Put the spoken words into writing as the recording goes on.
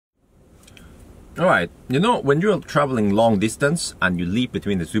Alright, you know, when you're traveling long distance and you leap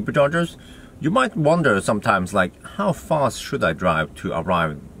between the superchargers, you might wonder sometimes, like, how fast should I drive to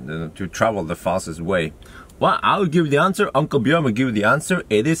arrive, to travel the fastest way? Well, I'll give you the answer. Uncle Björn will give you the answer.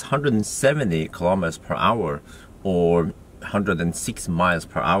 It is 170 kilometers per hour or 106 miles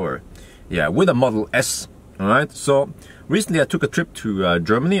per hour. Yeah, with a Model S. Alright, so recently I took a trip to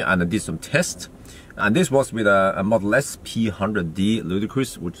Germany and I did some tests. And this was with a Model S P100D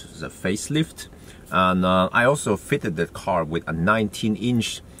Ludicrous, which is a facelift. And I also fitted the car with a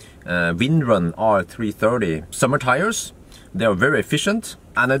 19-inch Windrun R330 summer tires. They are very efficient.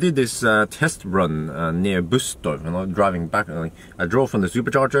 And I did this test run near Bustorf, you know, driving back. I drove from the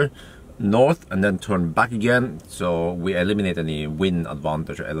supercharger north and then turned back again, so we eliminate any wind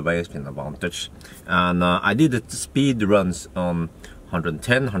advantage or elevation advantage. And I did the speed runs on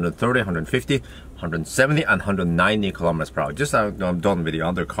 110, 130, 150, 170 and 190 kilometers per hour, just as I've done with the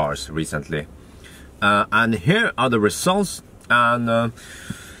other cars recently. And here are the results. And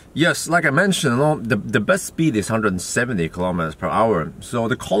yes, like I mentioned, you know, the best speed is 170 kilometers per hour. So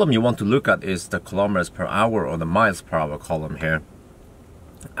the column you want to look at is the kilometers per hour or the miles per hour column here.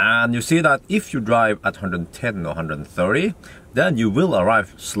 And you see that if you drive at 110 or 130, then you will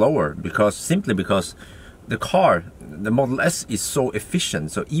arrive slower, simply because the car, the Model S, is so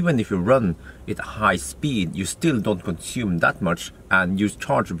efficient. So even if you run at high speed, you still don't consume that much, and you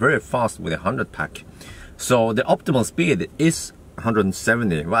charge very fast with a 100 pack. So the optimal speed is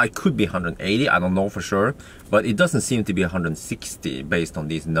 170. Well, it could be 180, I don't know for sure, but it doesn't seem to be 160 based on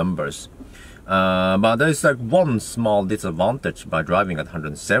these numbers. But there's like one small disadvantage by driving at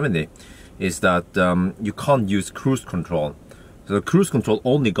 170 is that you can't use cruise control. So the cruise control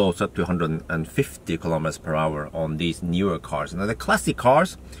only goes up to 150 kilometers per hour on these newer cars. Now the classic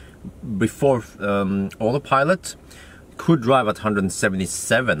cars before autopilot could drive at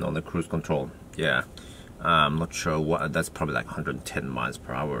 177 on the cruise control. Yeah, I'm not sure what, that's probably like 110 miles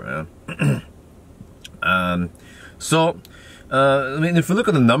per hour. I mean, if we look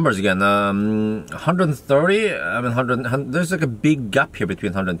at the numbers again, 130, I mean, there's like a big gap here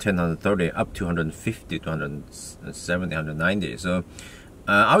between 110 and 130, up to 150 to 170, 190. So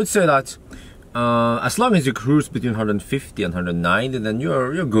I would say that as long as you cruise between 150 and 190, then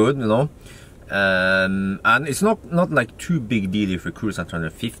you're good, you know. And it's not like too big deal if you cruise at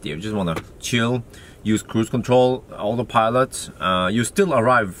 150. If you just want to chill, use cruise control, autopilot, you still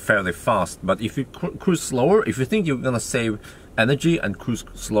arrive fairly fast. But if you cruise slower, if you think you're gonna save energy and cruise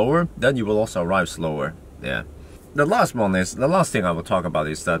slower, then you will also arrive slower. Yeah. The last thing I will talk about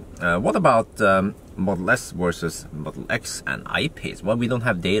is that what about Model S versus Model X and I-Pace? Well, we don't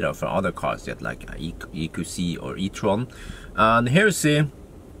have data for other cars yet, like EQC or e-tron. And here you see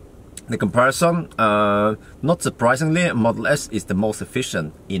the comparison. Not surprisingly, Model S is the most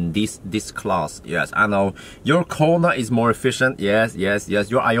efficient in this class. Yes, I know. Your Kona is more efficient. Yes.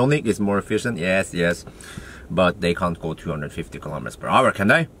 Your Ioniq is more efficient. Yes. But they can't go 250 kilometers per hour, can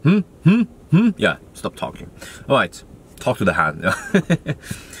they? Yeah, stop talking. All right, talk to the hand.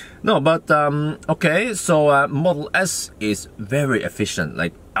 No, but okay. So Model S is very efficient.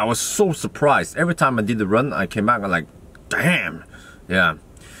 Like, I was so surprised every time I did the run. I came back and like, damn. Yeah.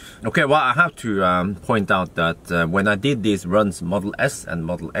 Okay, well, I have to point out that when I did these runs, Model S and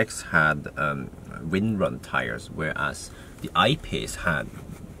Model X had Windrun tires, whereas the I-Pace had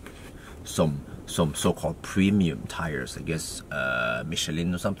some so-called premium tires, I guess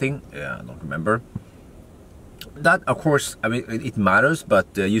Michelin or something. Yeah, I don't remember. That, of course, I mean, it matters,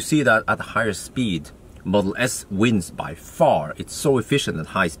 but you see that at a higher speed, Model S wins by far. It's so efficient at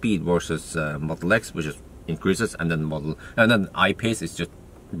high speed versus Model X, which is increases, and then I-Pace is just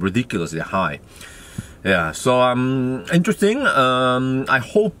ridiculously high. Yeah, so interesting. I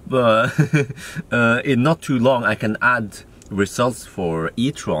hope in not too long I can add results for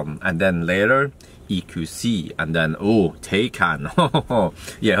e-tron, and then later EQC, and then Taycan.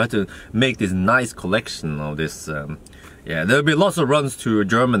 Yeah, I have to make this nice collection of this. Yeah, there'll be lots of runs to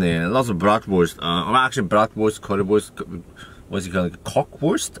Germany, lots of bratwurst. Actually, bratwurst, currywurst, what's it called?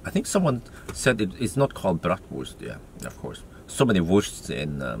 Cockwurst? I think someone said it's not called bratwurst. Yeah, of course. So many wursts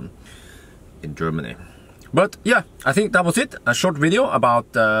in Germany. But yeah, I think that was it. A short video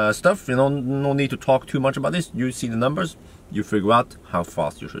about stuff. You know, no need to talk too much about this. You see the numbers, you figure out how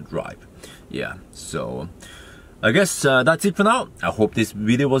fast you should drive. Yeah, so I guess that's it for now. I hope this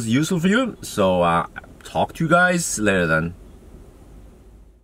video was useful for you. So talk to you guys later then.